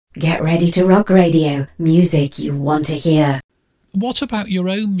Get ready to rock radio, music you want to hear. What about your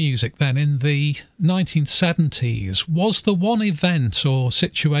own music then in the 1970s? Was there one event or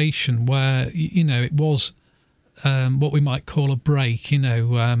situation where, it was what we might call a break?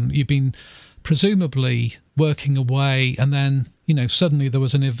 You've been presumably working away and then, suddenly there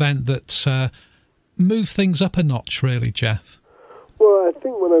was an event that moved things up a notch, really, Jeff? Well, I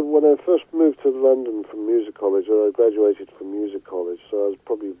think when I first moved to London from music college, or I graduated from music college, so I was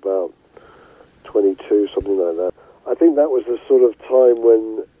probably about 22, something like that. I think that was the sort of time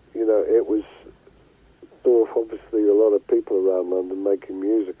when, it was, there were obviously a lot of people around London making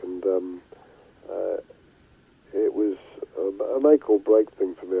music, and it was a make or break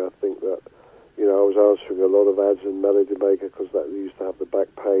thing for me. I think that, I was answering a lot of ads in Melody Maker because that used to have the back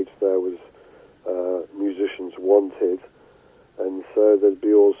page there was musicians wanted, and so there'd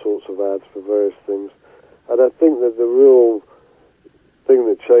be all sorts of ads for various things. And I think that the real thing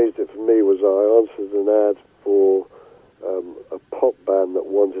that changed it for me was I answered an ad for a pop band that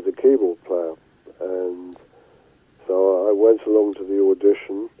wanted a keyboard player, and so I went along to the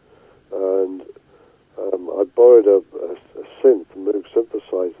audition, and I borrowed a synth, a Moog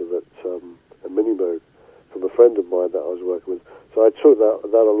synthesizer, a Mini Moog, from a friend of mine that I was working with. So I took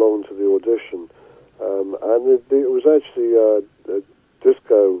that along to the audition, and it was actually a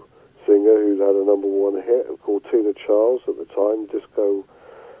disco singer who'd had a #1 hit called Tina Charles at the time, disco,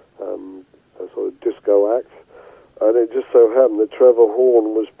 a sort of disco act. And it just so happened that Trevor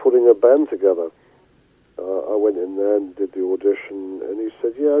Horn was putting a band together. I went in there and did the audition, and he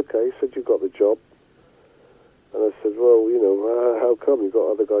said, "Yeah, okay." He said, "You got the job." And I said, "Well, how come? You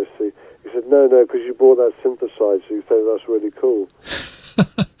got other guys see?" He said, No, because you bought that synthesizer. You think that's really cool."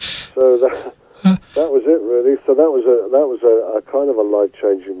 So that was it, really. So that was a kind of a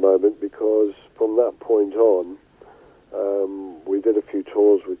life-changing moment, because from that point on, we did a few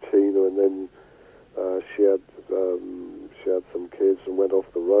tours with Tina, and then she had some kids and went off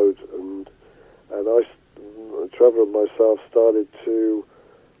the road, and Trevor and myself started to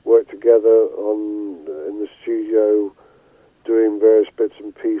work together in the studio, doing various bits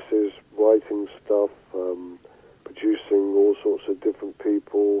and pieces, writing stuff, producing all sorts of different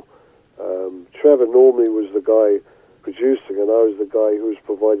people. Trevor normally was the guy producing, and I was the guy who was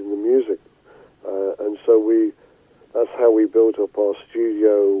providing the music, and so that's how we built up our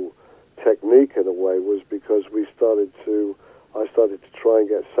studio technique in a way, was because I started to try and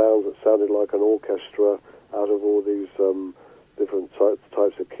get sounds that sounded like an orchestra out of all these different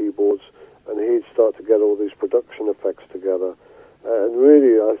types of keyboards, and he'd start to get all these production effects together. And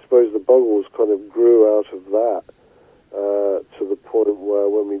really, I suppose the Bungles kind of grew out of that, to the point where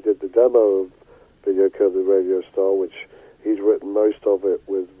when we did the demo of Video Killed the Radio Star, which he'd written most of it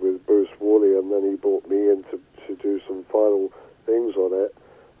with Bruce Worley, and then he brought me in to do some final things on it,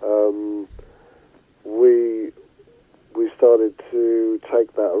 we started to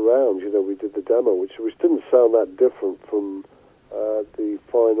take that around. We did the demo, which didn't sound that different from the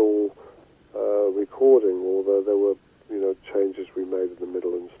final recording, although there were changes we made in the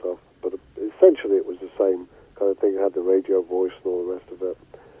middle and stuff. But essentially, it was the same kind of thing. It had the radio voice and all the rest of it.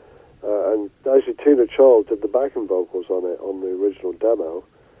 And actually, Tina Charles did the backing vocals on it on the original demo,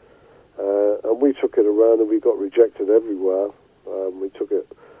 and we took it around, and we got rejected everywhere. We took it.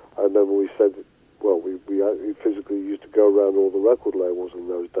 I remember we said, we physically used to go around all the record labels in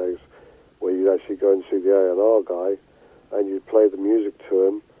those days, where you'd actually go and see the A&R guy, and you'd play the music to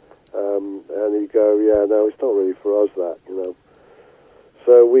him, and he'd go, "Yeah, no, it's not really for us, that."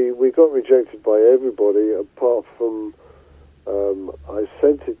 So we got rejected by everybody, apart from I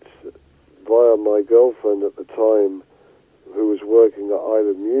sent it via my girlfriend at the time, who was working at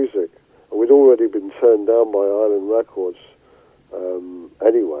Island Music, and we'd already been turned down by Island Records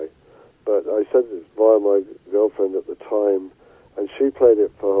anyway. But I sent it via my girlfriend at the time, and she played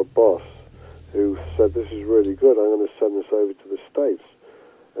it for her boss, who said, "This is really good, I'm going to send this over to the States."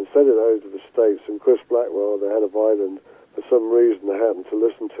 And sent it over to the States, and Chris Blackwell, the head of Island, for some reason happened to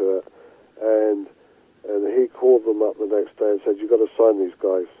listen to it, and he called them up the next day and said, "You've got to sign these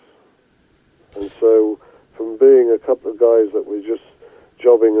guys." And so, from being a couple of guys that were just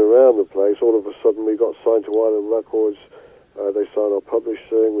jobbing around the place, all of a sudden we got signed to Island Records. They signed our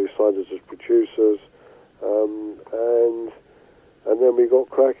publishing, we signed us as producers, and then we got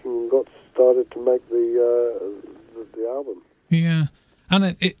cracking and got started to make the album. Yeah.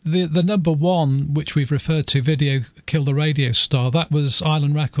 And the #1, which we've referred to, Video Killed the Radio Star, that was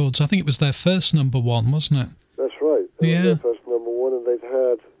Island Records. I think it was their first #1, wasn't it? That's right. It was their first #1, and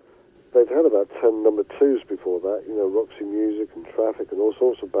they'd had about 10 #2s before that. Roxy Music and Traffic and all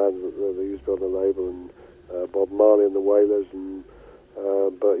sorts of bands that they used to be on the label, and Bob Marley and the Wailers, and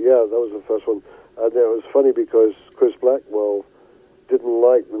But yeah, that was the first one. And it was funny because Chris Blackwell didn't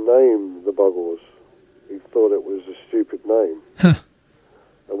like the name The Buggles. He thought it was a stupid name. Huh.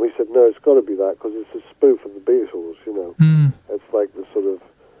 And we said, no, it's got to be that because it's a spoof of the Beatles, you know. Mm. It's like the sort of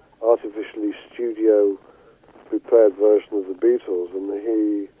artificially studio-prepared version of the Beatles. And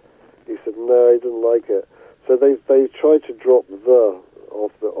he said, no, he didn't like it. So they tried to drop the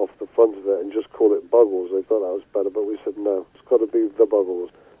off the front of it and just call it Buggles. They thought that was better, but we said, no, it's got to be The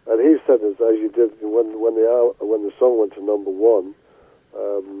Buggles. And he said, as you did when the song went to number one,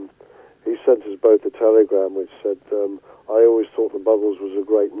 he sent us both a telegram which said, I always thought The Buggles was a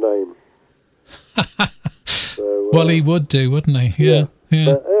great name. So, well, he would do, wouldn't he? Yeah.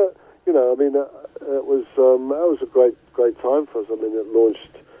 But, you know, I mean, it was that was a great time for us. I mean, it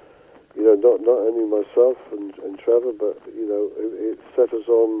launched, you know, not only myself and Trevor, but you know, it set us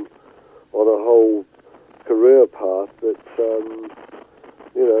on a whole career path that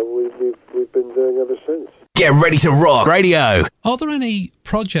you know we've been doing ever since. Get ready to rock radio. Are there any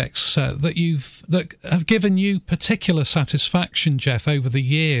projects that have given you particular satisfaction, Jeff, over the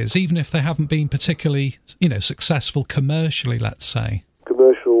years, even if they haven't been particularly, you know, successful commercially, let's say?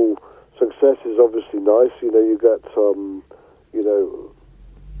 Commercial success is obviously nice. You know, you get you know,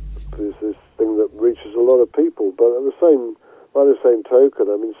 there's this thing that reaches a lot of people, but by the same token,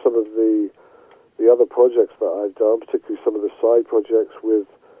 I mean, some of the other projects that I've done, particularly some of the side projects with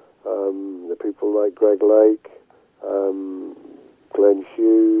the people like Greg Lake, Glenn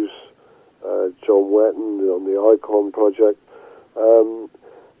Hughes, John Wetton on the Icon project. You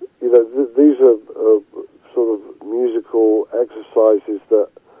know, these are sort of musical exercises that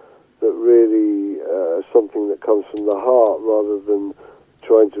really are something that comes from the heart rather than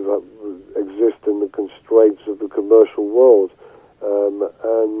trying to exist in the constraints of the commercial world.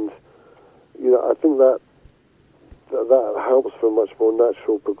 And, you know, I think that helps for a much more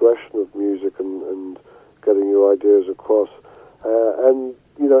natural progression of music and getting your ideas across. And,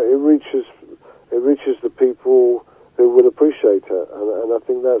 you know, it reaches the people who will appreciate it. And I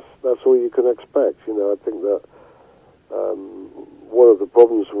think that's all you can expect. You know, I think that one of the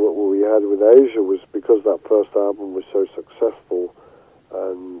problems what we had with Asia was because that first album was so successful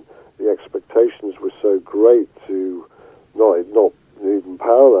and the expectations were so great to not even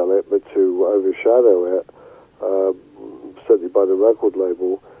parallel it, but to overshadow it, certainly by the record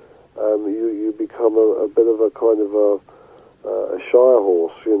label, you become a bit of a kind of a shy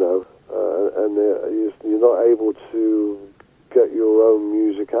horse, you know, and you're not able to get your own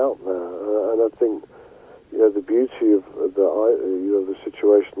music out there. And I think, you know, the beauty of the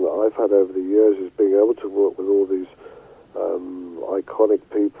situation that I've had over the years is being able to work with all these iconic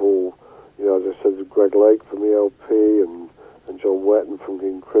people. You know, as I said, Greg Lake from ELP and John Wetton from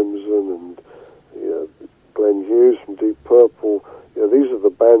King Crimson and, you know, Glenn Hughes from Deep Purple. You know, these are the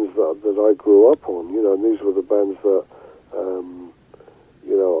bands that I grew up on. You know, and these were the bands that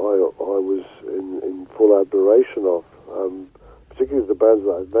you know I was in full admiration of. Particularly the bands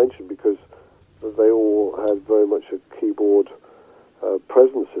that I've mentioned, because they all had very much a keyboard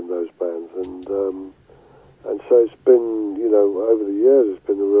presence in those bands, and so it's been, you know, over the years, it's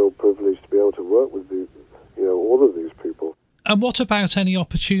been a real privilege to be able to work with all of these people. And what about any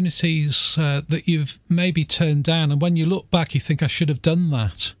opportunities that you've maybe turned down, and when you look back, you think, I should have done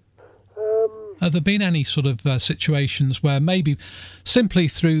that? Have there been any sort of situations where maybe simply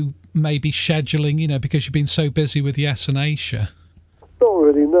through maybe scheduling, you know, because you've been so busy with Yes and Asia? Not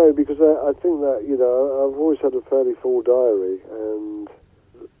really, no, because I think that, you know, I've always had a fairly full diary, and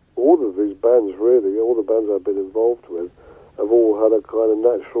all of these bands, really, all the bands I've been involved with, have all had a kind of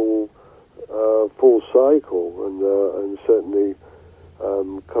natural full cycle, and certainly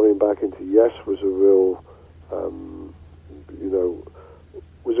coming back into Yes was a real, you know,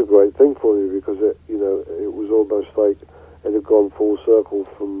 was a great thing for me, because it, you know, it was almost like it had gone full circle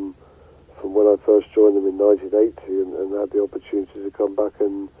from when I first joined them in 1980 and had the opportunity to come back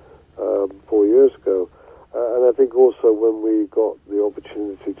in 4 years ago. And I think also when we got the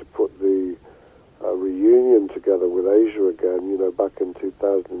opportunity to put the reunion together with Asia again, you know, back in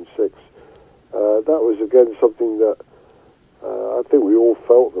 2006, that was again something that I think we all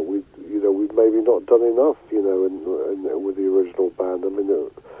felt that we'd maybe not done enough, you know, in with the original band. I mean,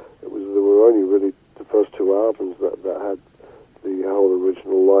 there were only really the first two albums that had the whole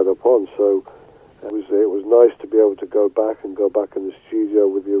original lineup on. So it was nice to be able to go back in the studio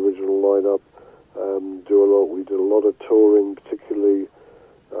with the original lineup. We did a lot of touring, particularly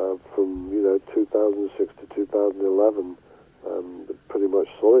from 2006 to 2011, pretty much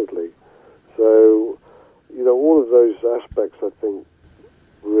solidly. So, you know, all of those aspects, I think,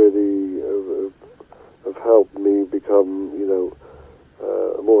 really have helped me become, you know,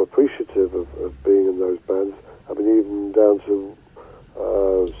 more appreciative of being in those bands. I mean, even down to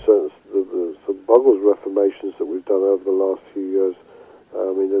certain some Buggles reformations that we've done over the last few years.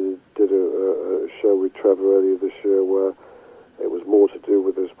 I mean, I did a show with Trevor earlier this year where it was more to do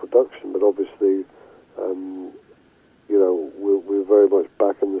with his production, but obviously, we're very much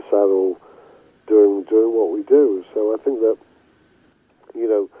back in the saddle doing what we do. So I think that,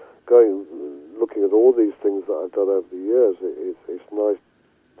 looking at all these things that I've done over the years, it's nice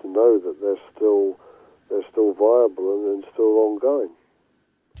to know that they're still viable and still ongoing.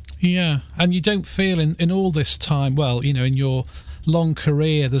 Yeah, and you don't feel in all this time, in your long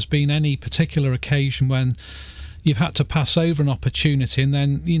career, there's been any particular occasion when you've had to pass over an opportunity, and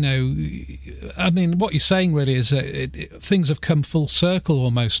then, I mean, what you're saying really is that things have come full circle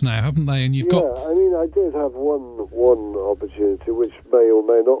almost now, haven't they? And you've got... Yeah, I mean, I did have one opportunity, which may or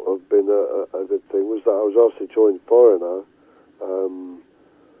may not have been a good thing, was that I was asked to join Foreigner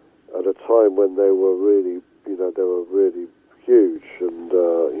at a time when they were really, huge, and,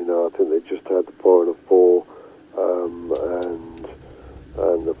 I think they just had the Foreigner 4 and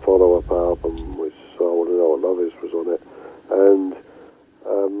the follow-up album, which I Want to Know What Love Is, was on it. And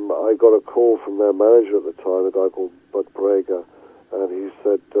I got a call from their manager at the time, a guy called Bud Prager, and he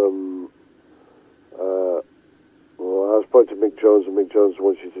said, I spoke to Mick Jones, and Mick Jones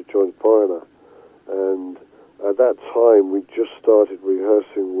wants you to join Foreigner. And at that time, we just started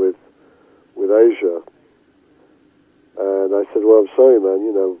rehearsing with Asia. And I said, well, I'm sorry,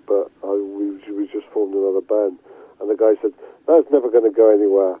 man, but we just formed another band. And the guy said, that's never going to go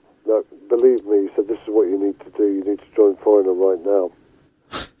anywhere. No, believe me, he said, this is what you need to do. You need to join Foreigner right now.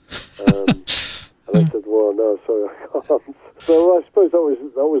 And I said, well, no, sorry, I can't. So I suppose that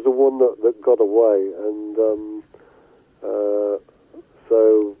was the one that got away. And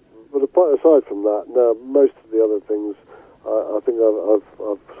but aside from that, no, most of the other things, I think I've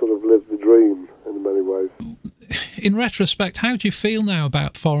sort of lived the dream in many ways. In retrospect, how do you feel now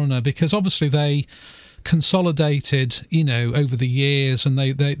about Foreigner? Because obviously they consolidated, over the years, and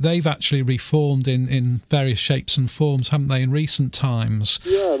they've actually reformed in various shapes and forms, haven't they, in recent times?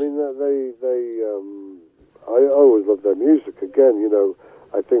 Yeah, I mean, I always loved their music. Again,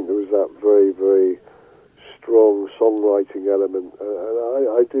 I think there was that very, very strong songwriting element, and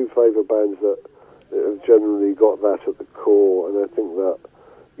I do favour bands that have generally got that at the core, and I think that,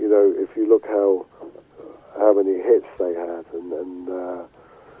 if you look how many hits they had, and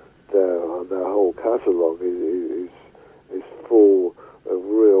their whole catalogue is full of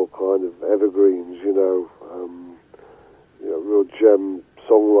real kind of evergreens, real gem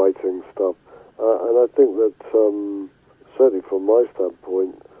songwriting stuff. And I think that certainly from my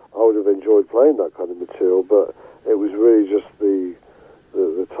standpoint, I would have enjoyed playing that kind of material, but it was really just the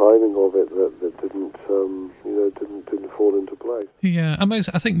timing of it that didn't fall into place. Yeah, and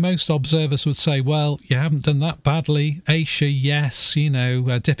I think most observers would say, well, you haven't done that badly. Asia, yes,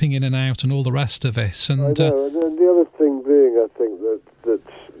 dipping in and out and all the rest of it. And I know, and the other thing being, I think that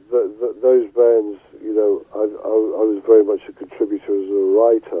those bands, I was very much a contributor as a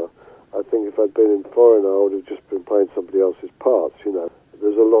writer. I think if I'd been in Foreigner, I would have just been playing somebody else's parts,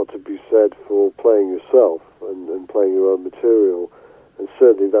 There's a lot to be said for playing yourself and playing your own material. And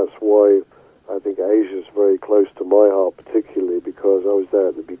certainly that's why I think Asia's very close to my heart, particularly because I was there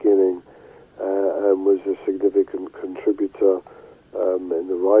at the beginning and was a significant contributor in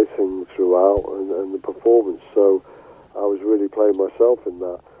the writing throughout and the performance. So I was really playing myself in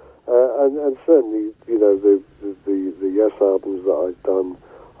that. And certainly, the Yes albums that I've done,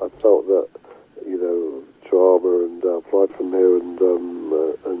 I felt that, Drama and Flight From Here and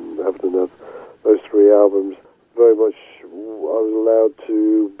Heaven and Earth, those three albums, very much I was allowed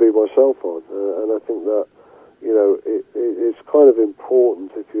to be myself on. And I think that, it's kind of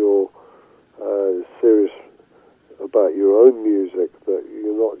important if you're serious about your own music, that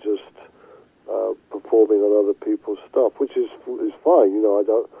you're not just performing on other people's stuff, which is fine.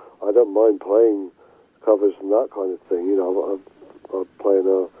 I don't mind playing covers and that kind of thing. I play in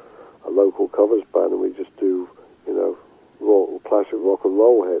a local covers band, and we just do classic rock and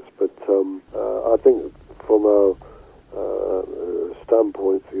roll hits. But I think from a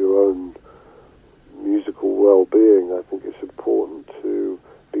standpoint for your own musical well-being, I think it's important to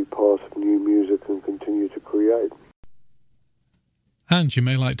be part of new music and continue to create. And you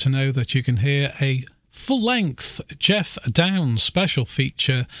may like to know that you can hear a full-length Geoff Downes special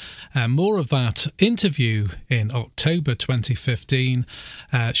feature. More of that interview in October 2015,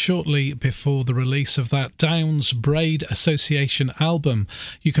 shortly before the release of that Downes Braid Association album.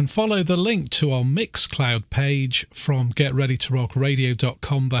 You can follow the link to our Mixcloud page from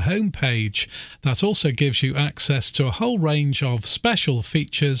GetReadyToRockRadio.com, the homepage. That also gives you access to a whole range of special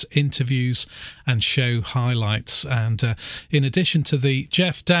features, interviews and show highlights. And in addition to the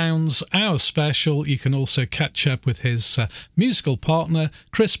Geoff Downes Hour Special, you can also catch up with his musical partner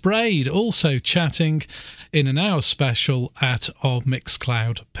Chris Braid, also chatting in an Hour Special at our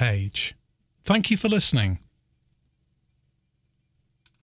Mixcloud page. Thank you for listening.